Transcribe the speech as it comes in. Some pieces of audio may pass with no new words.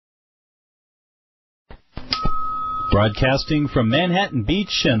Broadcasting from Manhattan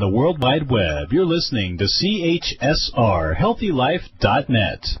Beach and the World Wide Web, you're listening to CHSR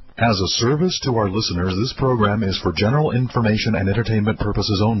HealthyLife.net. As a service to our listeners, this program is for general information and entertainment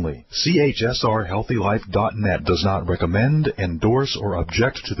purposes only. CHSR HealthyLife.net does not recommend, endorse, or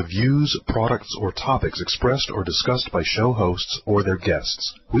object to the views, products, or topics expressed or discussed by show hosts or their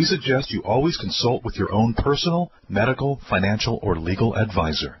guests. We suggest you always consult with your own personal, medical, financial, or legal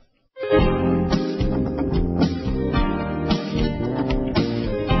advisor.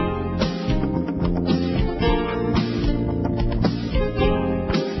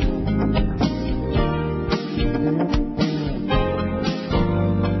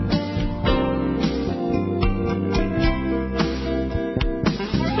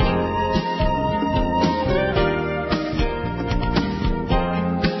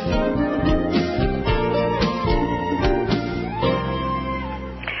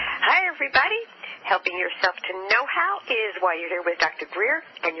 You're here with Dr. Greer,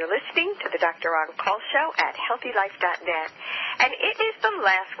 and you're listening to the Dr. On Call Show at HealthyLife.net. And it is the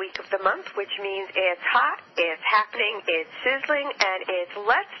last week of the month, which means it's hot, it's happening, it's sizzling, and it's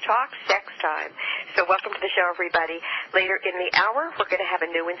Let's Talk Sex time. So welcome to the show, everybody. Later in the hour, we're going to have a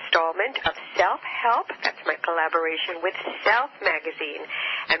new installment of Self-Help. That's my collaboration with Self Magazine.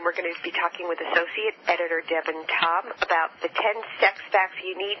 And we're going to be talking with Associate Editor Devin Tom about the 10 sex facts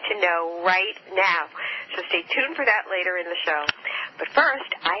you need to know right now. So stay tuned for that later in the show. But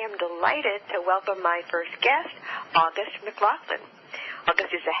first, I am delighted to welcome my first guest, August McLaughlin.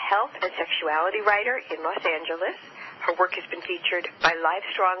 August is a health and sexuality writer in Los Angeles. Her work has been featured by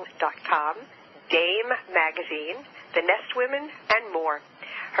Livestrong.com, Dame Magazine, The Nest Women, and more.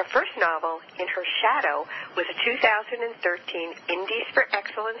 Her first novel, In Her Shadow, was a 2013 Indies for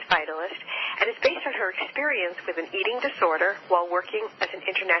Excellence finalist and is based on her experience with an eating disorder while working as an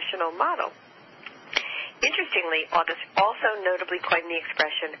international model. Interestingly, August also notably coined the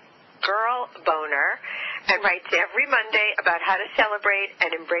expression girl boner and writes every Monday about how to celebrate and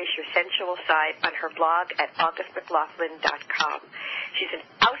embrace your sensual side on her blog at augustmclaughlin.com. She's an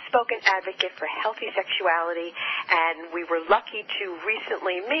outspoken advocate for healthy sexuality, and we were lucky to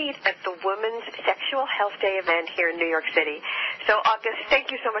recently meet at the Women's Sexual Health Day event here in New York City. So, August,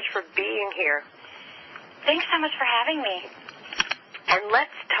 thank you so much for being here. Thanks so much for having me. And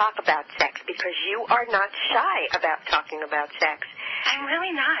let's talk about sex, because you are not shy about talking about sex. I'm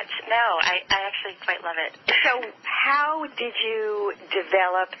really not. No, I actually quite love it. So how did you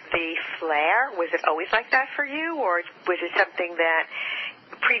develop the flair? Was it always like that for you, or was it something that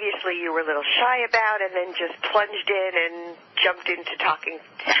previously you were a little shy about and then just plunged in and jumped into talking?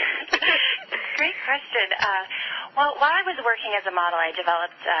 Great question. Well, while I was working as a model, I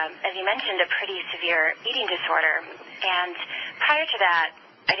developed, as you mentioned, a pretty severe eating disorder. And prior to that,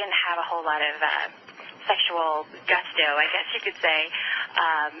 I didn't have a whole lot of sexual gusto, I guess you could say.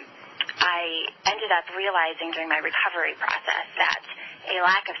 I ended up realizing during my recovery process that a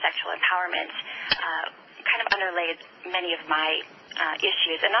lack of sexual empowerment kind of underlaid many of my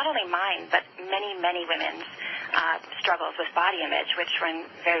issues, and not only mine, but many, many women's struggles with body image, which run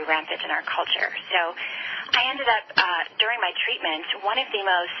very rampant in our culture. So I ended up, during my treatment, one of the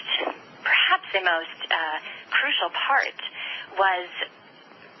perhaps the most crucial part was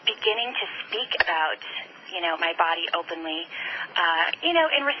beginning to speak about, my body openly,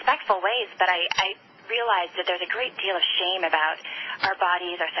 in respectful ways, but I realized that there's a great deal of shame about our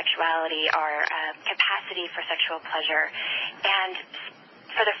bodies, our sexuality, our capacity for sexual pleasure. And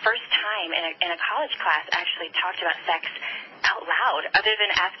for the first time in a college class, I actually talked about sex out loud, other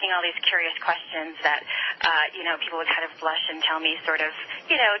than asking all these curious questions that, people would kind of blush and tell me sort of,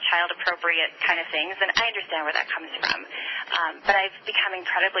 child-appropriate kind of things, and I understand where that comes from. But I've become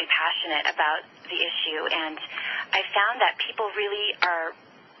incredibly passionate about the issue, and I found that people really are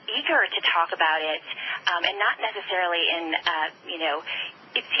eager to talk about it, and not necessarily in,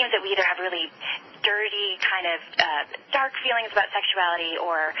 it seems that we either have really dirty kind of dark feelings about sexuality,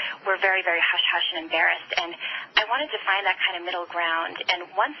 or we're very, very hush-hush and embarrassed. And I wanted to find that kind of middle ground. And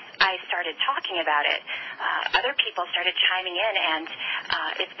once I started talking about it, other people started chiming in, and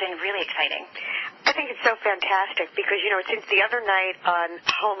it's been really exciting. I think it's so fantastic because, since the other night on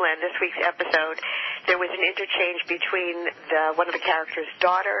Homeland, this week's episode, there was an interchange between one of the characters'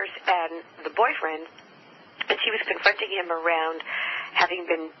 daughters and the boyfriend, and she was confronting him around having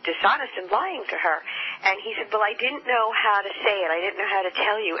been dishonest and lying to her. And he said, well, I didn't know how to say it. I didn't know how to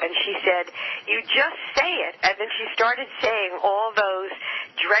tell you. And she said, you just say it. And then she started saying all those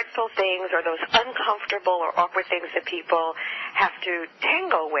dreadful things or those uncomfortable or awkward things that people have to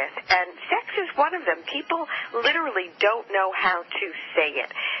tangle with. And sex is one of them. People literally don't know how to say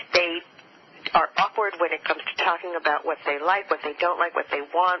it. They are awkward when it comes to talking about what they like, what they don't like, what they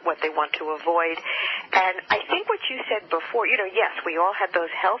want to avoid. And I think what you said before, yes, we all had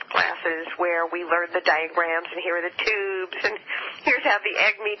those health classes where we learned the diagrams and here are the tubes and here's how the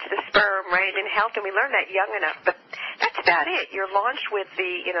egg meets the sperm, right, in health, and we learned that young enough. But that's about it. You're launched with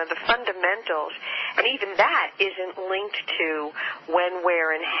the fundamentals, and even that isn't linked to when,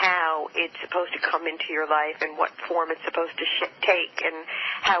 where, and how it's supposed to come into your life and what form it's supposed to take and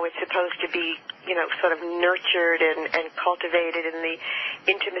how it's supposed to be, sort of nurtured and cultivated in the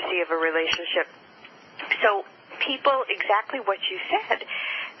intimacy of a relationship. So people, exactly what you said,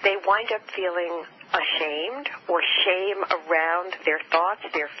 they wind up feeling ashamed or shame around their thoughts,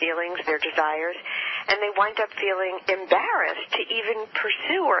 their feelings, their desires, and they wind up feeling embarrassed to even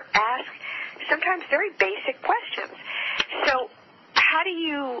pursue or ask sometimes very basic questions. So how do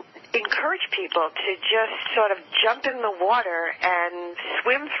you encourage people to just sort of jump in the water and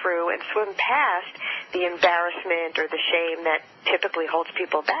swim through and swim past the embarrassment or the shame that typically holds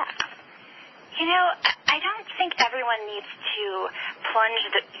people back? I don't think everyone needs to plunge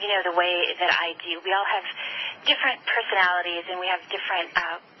the way that I do. We all have different personalities and we have different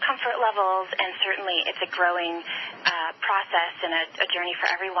comfort levels, and certainly it's a growing process and a journey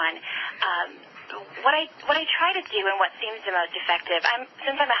for everyone. What I try to do and what seems the most effective,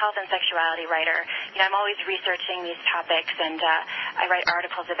 since I'm a health and sexuality writer, I'm always researching these topics and I write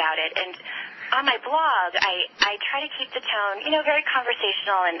articles about it. And on my blog, I try to keep the tone, very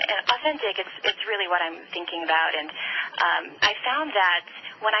conversational and authentic. It's really what I'm thinking about. And I found that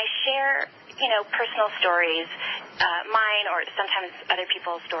when I share, personal stories, mine or sometimes other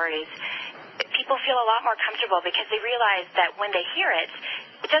people's stories, people feel a lot more comfortable because they realize that when they hear it,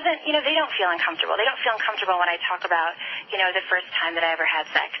 it doesn't, they don't feel uncomfortable. They don't feel uncomfortable when I talk about, the first time that I ever had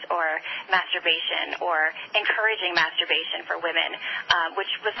sex or masturbation or encouraging masturbation for women, which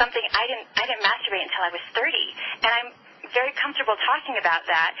was something I didn't masturbate until I was 30. And I'm very comfortable talking about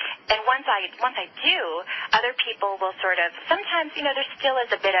that. And once I do, other people will sort of, sometimes, there still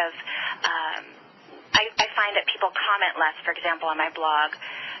is a bit of, I find that people comment less, for example, on my blog,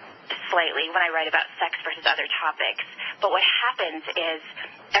 slightly when I write about sex versus other topics. But what happens is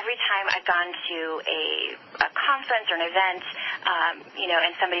every time I've gone to a conference or an event,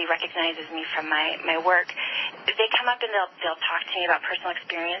 and somebody recognizes me from my work, they come up and they'll talk to me about personal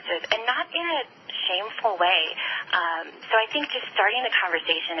experiences, and not in a shameful way. So I think just starting the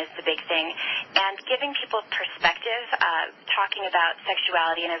conversation is the big thing, and giving people perspective, talking about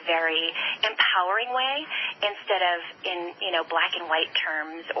sexuality in a very empowering way instead of in black and white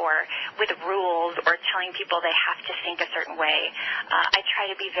terms or with rules or telling people they have to think a certain way. I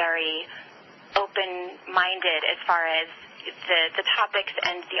try to be very open-minded as far as the topics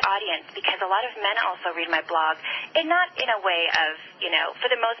and the audience, because a lot of men also read my blog, and not in a way of, for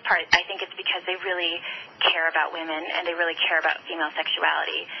the most part, I think it's because they really care about women and they really care about female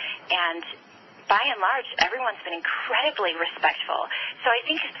sexuality. And by and large, everyone's been incredibly respectful. So I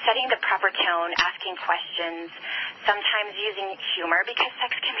think setting the proper tone, asking questions, sometimes using humor, because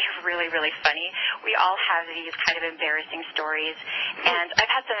sex can be really, really funny. We all have these kind of embarrassing stories. And I've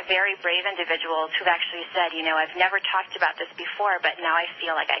had some very brave individuals who've actually said, I've never talked about this before, but now I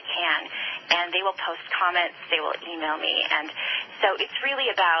feel like I can. And they will post comments, they will email me. And so it's really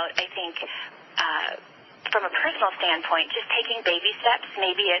about, I think, from a personal standpoint, just taking baby steps.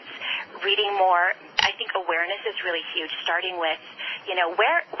 Maybe it's reading more. I think awareness is really huge, starting with,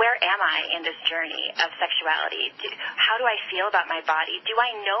 where am I in this journey of sexuality? How do I feel about my body? Do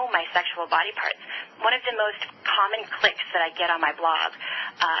I know my sexual body parts? One of the most common clicks that I get on my blog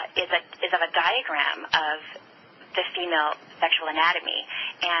is of a diagram of the female sexual anatomy,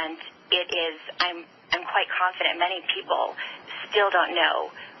 and it is, I'm quite confident many people still don't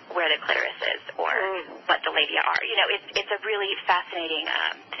know where the clitoris is or what the labia are. It's a really fascinating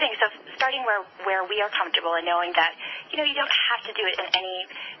thing. So starting where we are comfortable and knowing that, you don't have to do it in any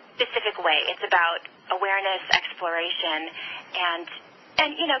specific way. It's about awareness, exploration, and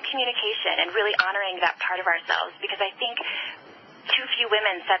communication, and really honoring that part of ourselves, because I think too few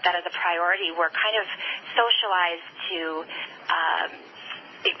women set that as a priority. We're kind of socialized to,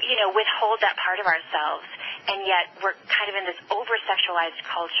 withhold that part of ourselves. And yet we're kind of in this over-sexualized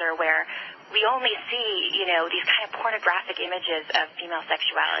culture where we only see, these kind of pornographic images of female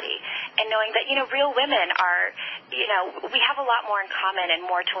sexuality. And knowing that, real women are, we have a lot more in common and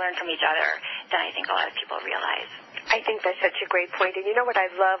more to learn from each other than I think a lot of people realize. I think that's such a great point. And you know what I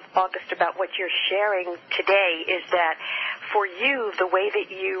love, August, about what you're sharing today is that for you, the way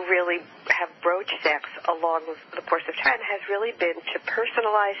that you really have broached sex along the course of time has really been to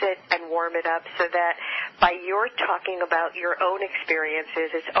personalize it and warm it up so that by your talking about your own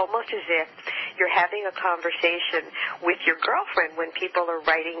experiences, it's almost as if you're having a conversation with your girlfriend when people are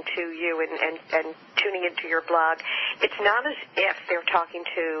writing to you and tuning into your blog. It's not as if they're talking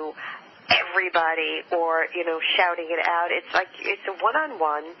to everybody or, shouting it out. It's like it's a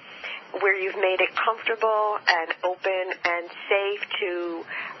one-on-one where you've made it comfortable and open and safe to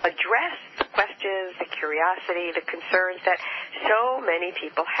address the questions, the curiosity, the concerns that so many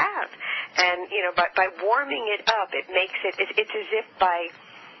people have. And, by warming it up, it makes it's as if by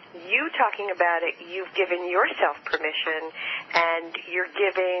you talking about it, you've given yourself permission and you're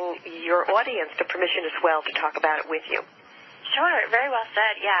giving your audience the permission as well to talk about it with you. Sure, very well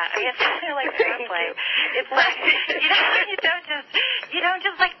said. Yeah, I mean, it's kind of like foreplay. It's like you don't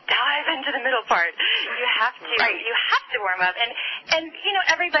just like dive into the middle part. You have to warm up, and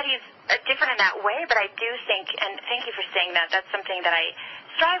everybody's different in that way. But I do think, and thank you for saying that. That's something that I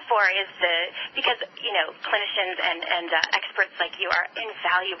strive for because clinicians and experts like you are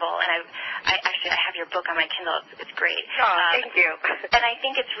invaluable, and I have your book on my Kindle. It's great. Oh, thank you. And I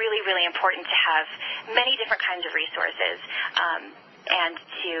think it's really, really important to have many different kinds of resources, and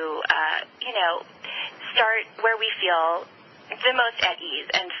to start where we feel the most at ease.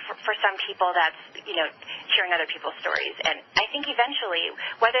 And for some people, that's hearing other people's stories. And I think eventually,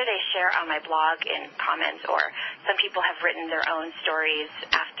 whether they share on my blog in comments or some people have written their own stories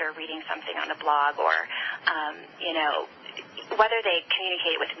after reading something on the blog or, whether they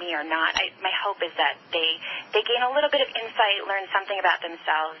communicate with me or not, my hope is that they gain a little bit of insight, learn something about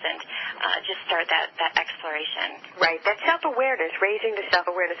themselves, and just start that exploration. Right, that self-awareness, raising the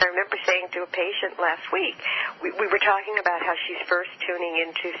self-awareness. I remember saying to a patient last week, we were talking about how she's first tuning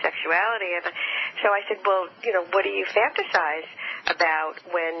into sexuality, and so I said, well, what do you fantasize about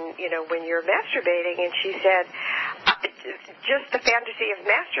when you're masturbating? And she said, just the fantasy of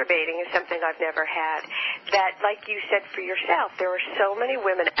masturbating is something I've never had. That, like you said for yourself, there are so many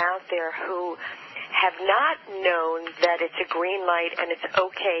women out there who have not known that it's a green light and it's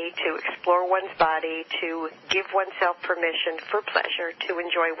okay to explore one's body, to give oneself permission for pleasure, to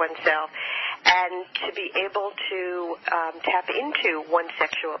enjoy oneself, and to be able to tap into one's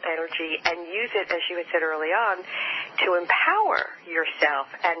sexual energy and use it, as you had said early on, to empower yourself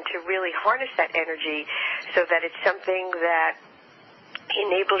and to really harness that energy so that it's something that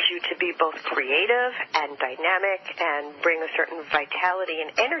enables you to be both creative and dynamic and bring a certain vitality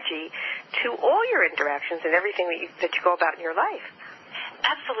and energy to all your interactions and everything that you go about in your life.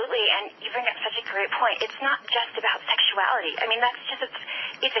 Absolutely, and you bring up such a great point. It's not just about sexuality. I mean,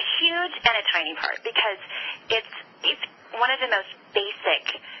 it's a huge and a tiny part because it's one of the most basic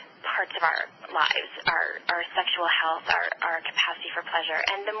parts of our lives, our sexual health, our capacity for pleasure.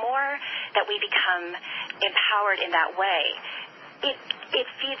 And the more that we become empowered in that way, it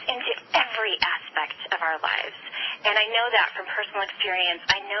feeds into every aspect of our lives. And I know that from personal experience.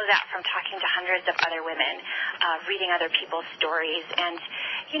 I know that from talking to hundreds of other women, reading other people's stories. And,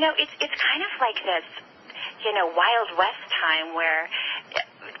 it's kind of like this, Wild West time where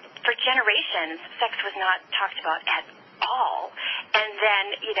for generations sex was not talked about at all. And then,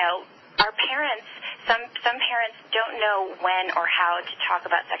 our parents, some parents don't know when or how to talk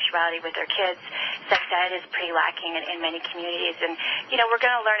about sexuality with their kids. Sex ed is pretty lacking in many communities, and we're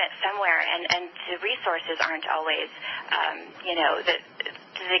going to learn it somewhere. And the resources aren't always,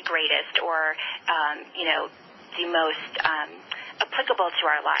 the greatest or the most applicable to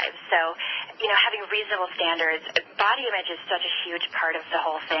our lives. So, having reasonable standards, body image is such a huge part of the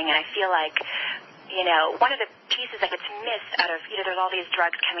whole thing, and I feel like one of the pieces that gets missed out of, there's all these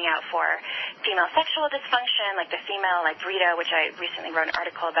drugs coming out for female sexual dysfunction, like the female libido, which I recently wrote an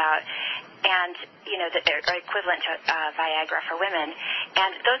article about, and, that they're equivalent to Viagra for women.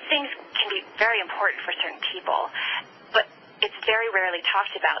 And those things can be very important for certain people, but it's very rarely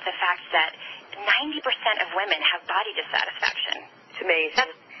talked about, the fact that 90% of women have body dissatisfaction. It's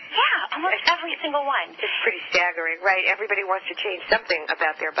amazing. Yeah, almost every single one. It's pretty staggering, right? Everybody wants to change something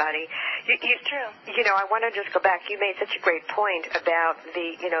about their body. It's true. I want to just go back. You made such a great point about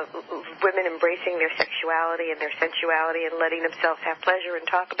the, women embracing their sexuality and their sensuality and letting themselves have pleasure and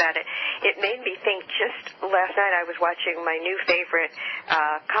talk about it. It made me think just last night I was watching my new favorite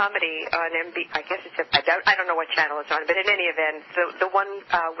comedy on MB. I guess I don't know what channel it's on, but in any event, the one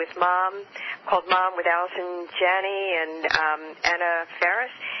with Mom, called Mom with Allison Janney and Anna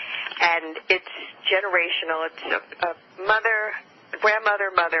Faris. And it's generational. It's a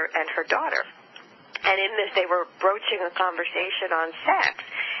grandmother, and her daughter. And in this, they were broaching a conversation on sex.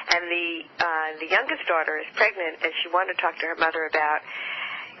 And the youngest daughter is pregnant, and she wanted to talk to her mother about,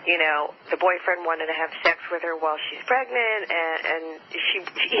 you know, the boyfriend wanted to have sex with her while she's pregnant, and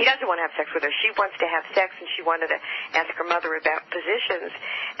he doesn't want to have sex with her. She wants to have sex, and she wanted to ask her mother about positions.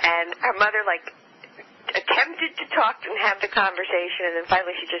 And her mother, like, attempted to talk and have the conversation, and then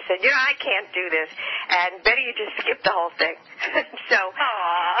finally she just said, you know, I can't do this. And Betty, you just skipped the whole thing. So,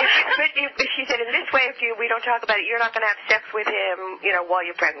 if she said, in this way, if we don't talk about it, you're not going to have sex with him, you know, while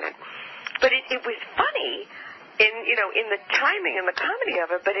you're pregnant. But it was funny in the timing and the comedy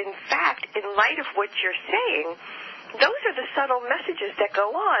of it, but in fact, in light of what you're saying, those are the subtle messages that go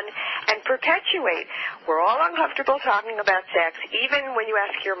on and perpetuate. We're all uncomfortable talking about sex. Even when you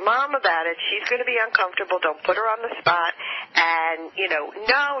ask your mom about it, she's going to be uncomfortable. Don't put her on the spot. And, you know,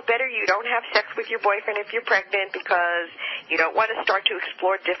 no, better you don't have sex with your boyfriend if you're pregnant because you don't want to start to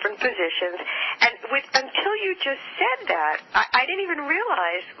explore different positions. And until you just said that, I didn't even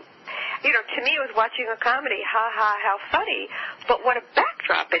realize. You know, to me, it was watching a comedy, how funny, but what a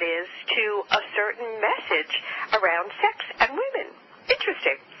backdrop it is to a certain message around sex and women.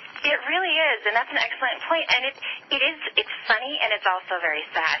 Interesting. It really is, and that's an excellent point. And it's funny, and it's also very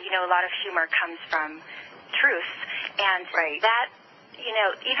sad. You know, a lot of humor comes from truth, and that, you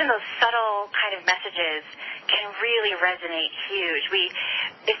know, even those subtle kind of messages can really resonate huge.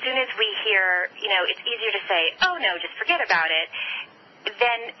 As soon as we hear, you know, it's easier to say, oh, no, just forget about it.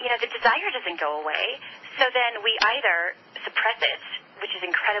 Then, you know, the desire doesn't go away. So then we either suppress it, which is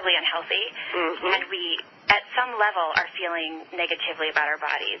incredibly unhealthy, and we, at some level, are feeling negatively about our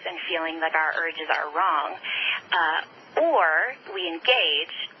bodies and feeling like our urges are wrong, or we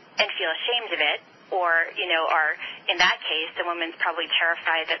engage and feel ashamed of it, or, you know, are, in that case, the woman's probably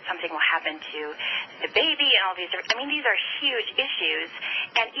terrified that something will happen to the baby and all these. I mean, these are huge issues.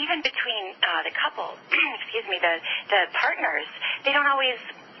 And even between the couple, the partners, they don't always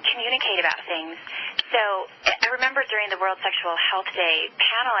communicate about things. So I remember during the World Sexual Health Day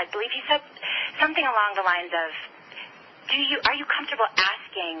panel, I believe he said something along the lines of, are you comfortable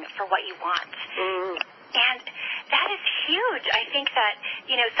asking for what you want? And that is huge. I think that,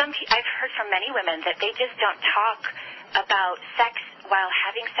 you know, I've heard from many women that they just don't talk about sex while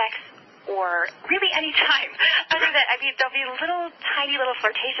having sex or really any time. Other than, I mean, there'll be tiny little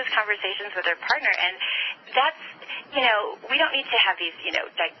flirtatious conversations with their partner, and that's, you know, we don't need to have these, you know,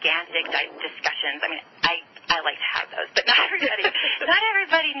 gigantic discussions. I mean, I like to have those, but not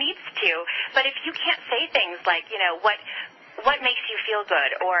everybody needs to. But if you can't say things like, you know, what makes you feel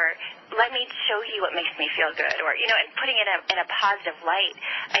good, or let me show you what makes me feel good, or, you know, and putting it in a positive light,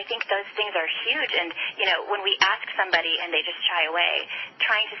 I think those things are huge. And, you know, when we ask somebody and they just shy away,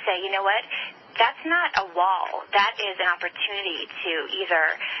 trying to say, you know what, that's not a wall. That is an opportunity to either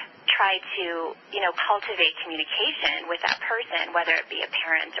try to, you know, cultivate communication with that person, whether it be a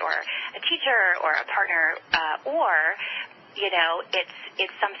parent or a teacher or a partner, or, you know,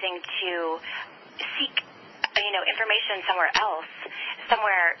 it's something to seek, you know, information somewhere else,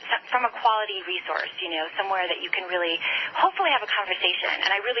 from a quality resource, you know, somewhere that you can really hopefully have a conversation.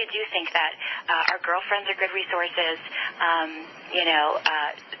 And I really do think that our girlfriends are good resources, you know,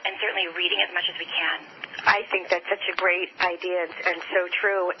 and certainly reading as much as we can. I think that's such a great idea and so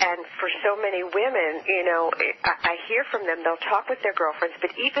true. And for so many women, you know, I hear from them, they'll talk with their girlfriends,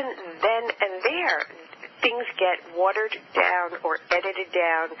 but even then and there, things get watered down or edited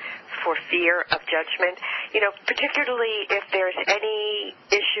down for fear of judgment. You know, particularly if there's any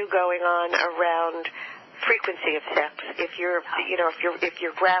issue going on around frequency of sex. If you're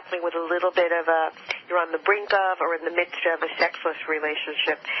grappling with a little bit of you're on the brink of or in the midst of a sexless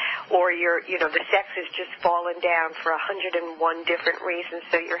relationship, or the sex has just fallen down for 101 different reasons,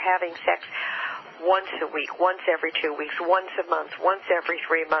 so you're having sex once a week, once every 2 weeks, once a month, once every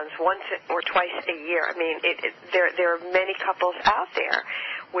 3 months, once or twice a year. I mean, there are many couples out there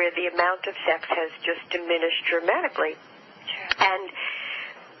where the amount of sex has just diminished dramatically. And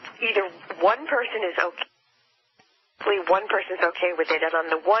either one person is okay, one person's okay with it, and on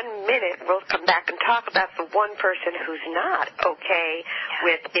the 1 minute, we'll come back and talk about the one person who's not okay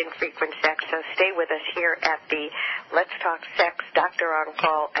with infrequent sex. So stay with us here at the Let's Talk Sex, Dr. On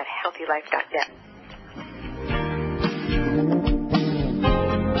Call at HealthyLife.net.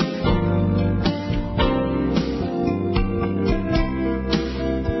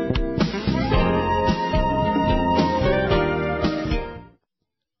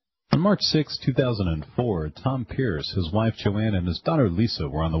 On March 6, 2004, Tom Pierce, his wife Joanne, and his daughter Lisa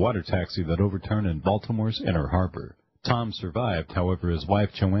were on the water taxi that overturned in Baltimore's Inner Harbor. Tom survived, however, his wife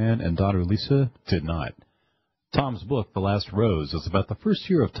Joanne and daughter Lisa did not. Tom's book, The Last Rose, is about the first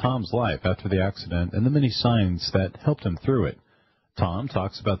year of Tom's life after the accident and the many signs that helped him through it. Tom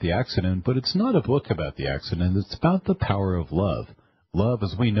talks about the accident, but it's not a book about the accident. It's about the power of love. Love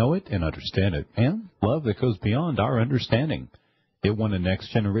as we know it and understand it, and love that goes beyond our understanding. It won a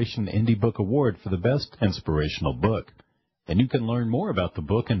Next Generation Indie Book Award for the Best Inspirational Book. And you can learn more about the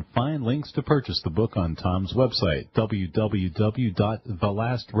book and find links to purchase the book on Tom's website,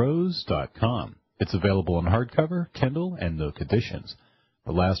 www.thelastrose.com. It's available in hardcover, Kindle, and Nook editions.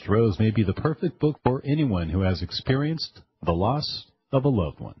 The Last Rose may be the perfect book for anyone who has experienced the loss of a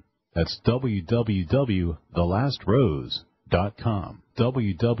loved one. That's www.thelastrose.com.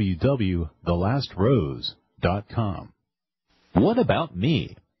 www.thelastrose.com. What About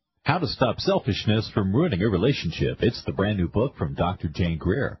Me? How to Stop Selfishness from Ruining a Relationship. It's the brand new book from Dr. Jane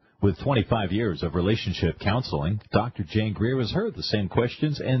Greer. With 25 years of relationship counseling, Dr. Jane Greer has heard the same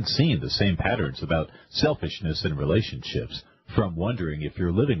questions and seen the same patterns about selfishness in relationships. From wondering if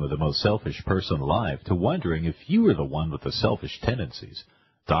you're living with the most selfish person alive to wondering if you are the one with the selfish tendencies.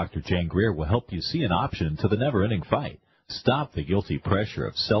 Dr. Jane Greer will help you see an option to the never-ending fight. Stop the guilty pressure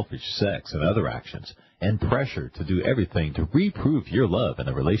of selfish sex and other actions, and pressure to do everything to reprove your love in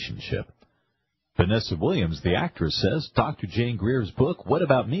a relationship. Vanessa Williams, the actress, says Dr. Jane Greer's book, What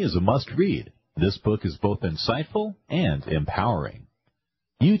About Me, is a must-read. This book is both insightful and empowering.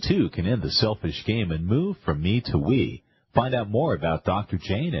 You, too, can end the selfish game and move from me to we. Find out more about Dr.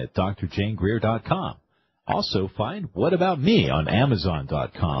 Jane at drjanegreer.com. Also, find What About Me on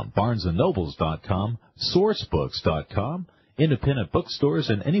Amazon.com, BarnesandNobles.com, SourceBooks.com, independent bookstores,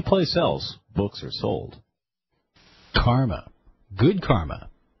 and any place else books are sold. Karma. Good karma.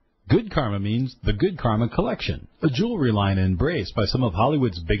 Good karma means the Good Karma Collection, a jewelry line embraced by some of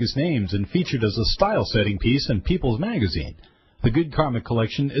Hollywood's biggest names and featured as a style-setting piece in People's Magazine. The Good Karma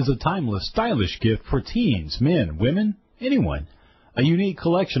Collection is a timeless, stylish gift for teens, men, women, anyone. A unique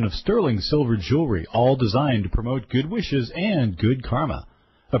collection of sterling silver jewelry, all designed to promote good wishes and good karma.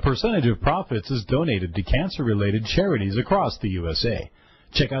 A percentage of profits is donated to cancer-related charities across the USA.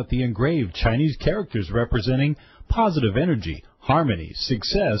 Check out the engraved Chinese characters representing positive energy, harmony,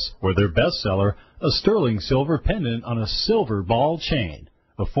 success, or their bestseller, a sterling silver pendant on a silver ball chain.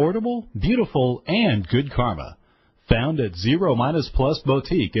 Affordable, beautiful, and good karma. Found at Zero Minus Plus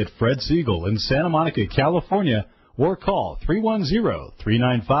Boutique at Fred Siegel in Santa Monica, California, or call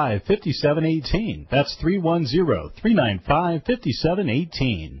 310-395-5718. That's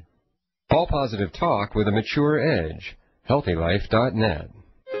 310-395-5718. All positive talk with a mature edge. HealthyLife.net.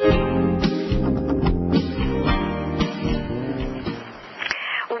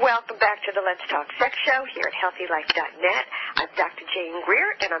 Welcome back to the Let's Talk Sex Show here at HealthyLife.net. I'm Dr. Jane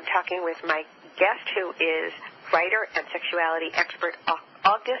Greer, and I'm talking with my guest, who is writer and sexuality expert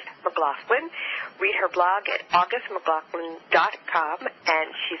August McLaughlin. Read her blog at augustmclaughlin.com, and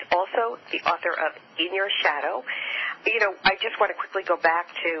she's also the author of In Your Shadow. You know, I just want to quickly go back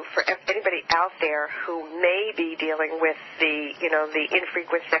to, for anybody out there who may be dealing with the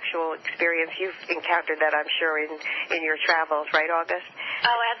infrequent sexual experience, you've encountered that, I'm sure, in your travels, right, August?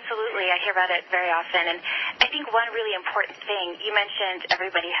 Oh, absolutely. I hear about it very often. And I think one really important thing, you mentioned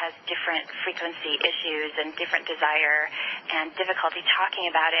everybody has different frequency issues and different desire and difficulty talking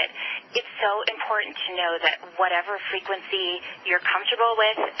about it. It's so important to know that whatever frequency you're comfortable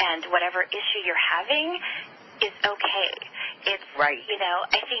with and whatever issue you're having is okay. It's, right.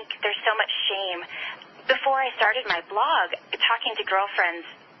 I think there's so much shame. Before I started my blog, talking to girlfriends,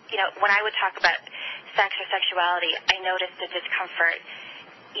 when I would talk about sex or sexuality, I noticed the discomfort,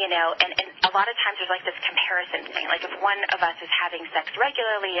 and a lot of times there's like this comparison thing. Like if one of us is having sex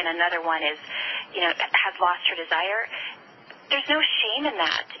regularly and another one is, has lost her desire, there's no shame in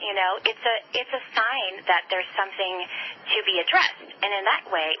that. It's a sign that there's something to be addressed, and in that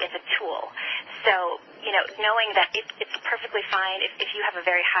way, it's a tool. So, knowing that it's perfectly fine if you have a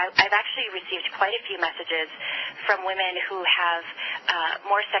very high. I've actually received quite a few messages from women who have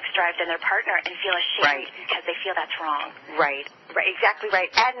more sex drive than their partner and feel ashamed because they feel that's wrong. Right, exactly right.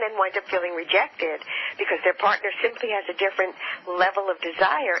 And then wind up feeling rejected because their partner simply has a different level of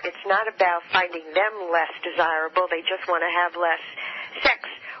desire. It's not about finding them less desirable. They just want to have less sex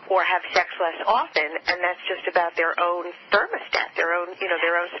or have sex less often, and that's just about their own thermostat, their own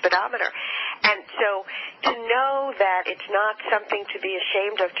speedometer. And so to know that it's not something to be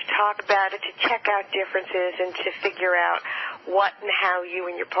ashamed of, to talk about it, to check out differences, and to figure out what and how you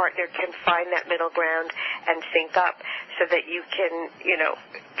and your partner can find that middle ground and sync up so that you can,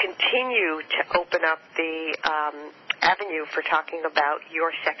 continue to open up the avenue for talking about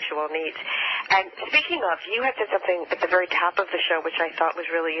your sexual needs. And speaking of, you had said something at the very top of the show which I thought was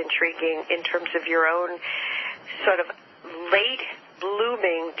really intriguing in terms of your own sort of late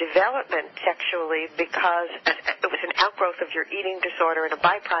blooming development sexually because it was an outgrowth of your eating disorder and a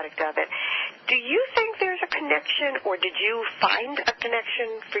byproduct of it. Do you think there's a connection, or did you find a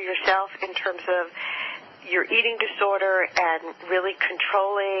connection for yourself in terms of your eating disorder and really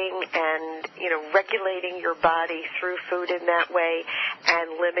controlling and, regulating your body through food in that way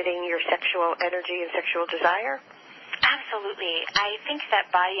and limiting your sexual energy and sexual desire? Absolutely. I think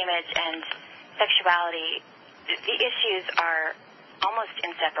that body image and sexuality, the issues are almost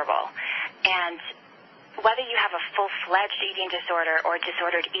inseparable. And whether you have a full-fledged eating disorder or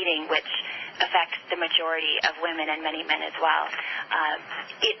disordered eating, which affects the majority of women and many men as well,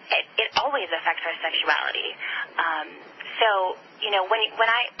 it always affects our sexuality. When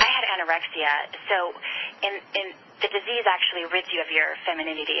I had anorexia, so in the disease actually rids you of your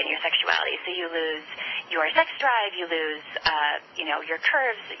femininity and your sexuality. So you lose your sex drive, you lose, your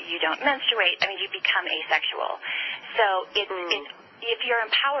curves, you don't menstruate. I mean, you become asexual. So if you're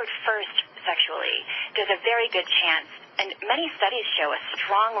empowered first sexually, there's a very good chance, and many studies show a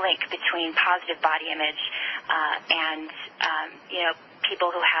strong link between positive body image and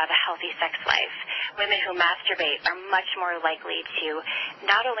people who have a healthy sex life. Women who masturbate are much more likely to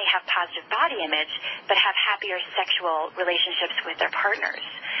not only have positive body image, but have happier sexual relationships with their partners.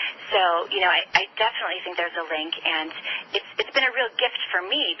 So, I definitely think there's a link, and it's been a real gift for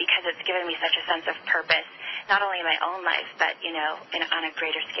me because it's given me such a sense of purpose, not only in my own life, but, on a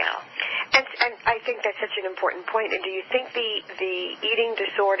greater scale. And I think that's such an important point. And do you think the eating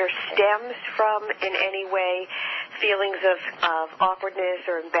disorder stems from, in any way, feelings of awkwardness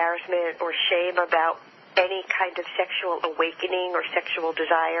or embarrassment or shame about any kind of sexual awakening or sexual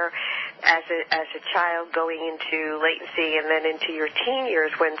desire as a child going into latency and then into your teen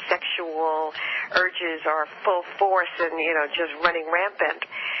years when sexual urges are full force and, just running rampant?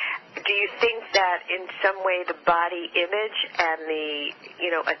 Do you think that in some way the body image and the,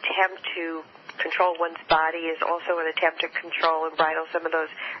 attempt to control one's body is also an attempt to control and bridle some of those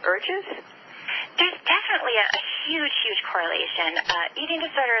urges? There's definitely a huge, huge correlation. Eating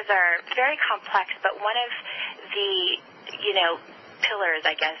disorders are very complex, but one of the, pillars,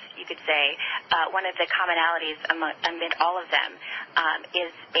 I guess you could say, one of the commonalities amid all of them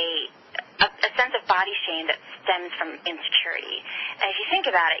is a sense of body shame that stems from insecurity. And if you think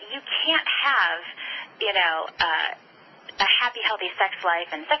about it, you can't have, a happy, healthy sex life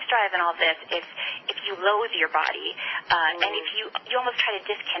and sex drive and all this if you loathe your body and if you almost try to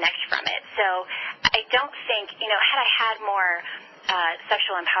disconnect from it. So I don't think, had I had more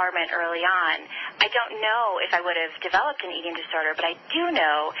sexual empowerment early on, I don't know if I would have developed an eating disorder, but I do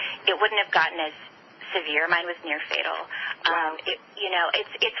know it wouldn't have gotten as severe. Mine was near fatal. Wow.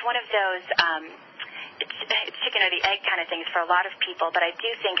 It's one of those it's chicken or the egg kind of things for a lot of people, but I do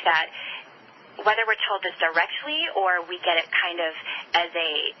think that whether we're told this directly or we get it kind of as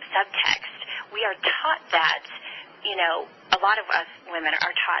a subtext, we are taught that, a lot of us women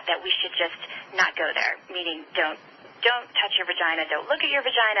are taught that we should just not go there, meaning don't touch your vagina, don't look at your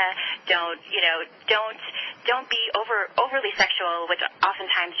vagina, don't be overly sexual, which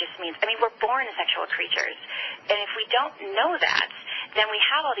oftentimes just means, we're born sexual creatures. And if we don't know that, then we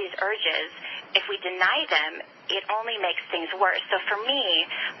have all these urges. If we deny them, it only makes things worse. So for me,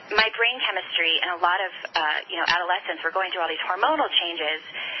 my brain chemistry and a lot of, adolescents were going through all these hormonal changes.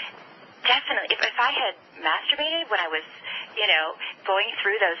 Definitely, if I had masturbated when I was, going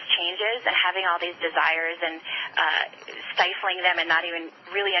through those changes and having all these desires and stifling them and not even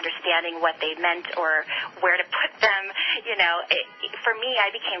really understanding what they meant or where to put them, for me,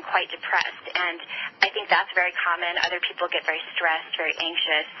 I became quite depressed. And I think that's very common. Other people get very stressed, very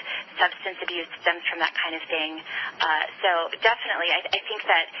anxious. Substance abuse stems from that kind of thing. So definitely, I think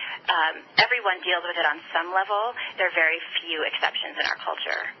that everyone deals with it on some level. There are very few exceptions in our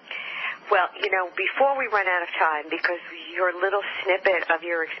culture. Well, before we run out of time, because your little snippet of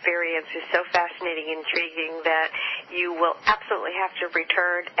your experience is so fascinating and intriguing that you will absolutely have to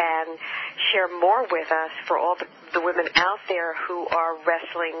return and share more with us for all the women out there who are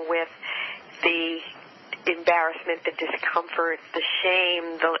wrestling with the embarrassment, the discomfort, the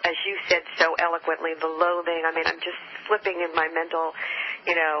shame, as you said so eloquently, the loathing. I'm just flipping in my mental,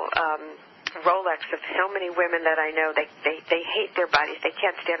 Rolex of so many women that I know. They hate their bodies. They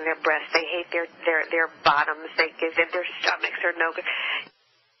can't stand their breasts. They hate their bottoms. Their stomachs are no good.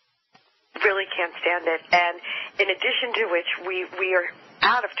 Really can't stand it. And in addition to which, we are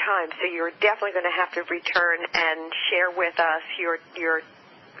out of time. So you're definitely going to have to return and share with us your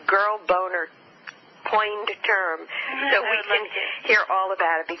girl boner coined term so we can hear all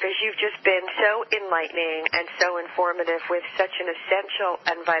about it, because you've just been so enlightening and so informative with such an essential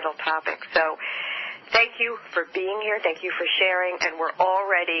and vital topic. So thank you for being here. Thank you for sharing, and we're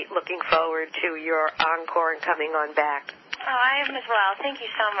already looking forward to your encore and coming on back. Oh, I am as well. Thank you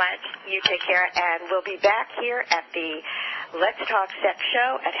so much. You take care, and we'll be back here at the Let's Talk Sex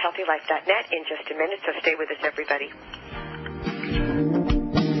Show at HealthyLife.net in just a minute, so stay with us, everybody.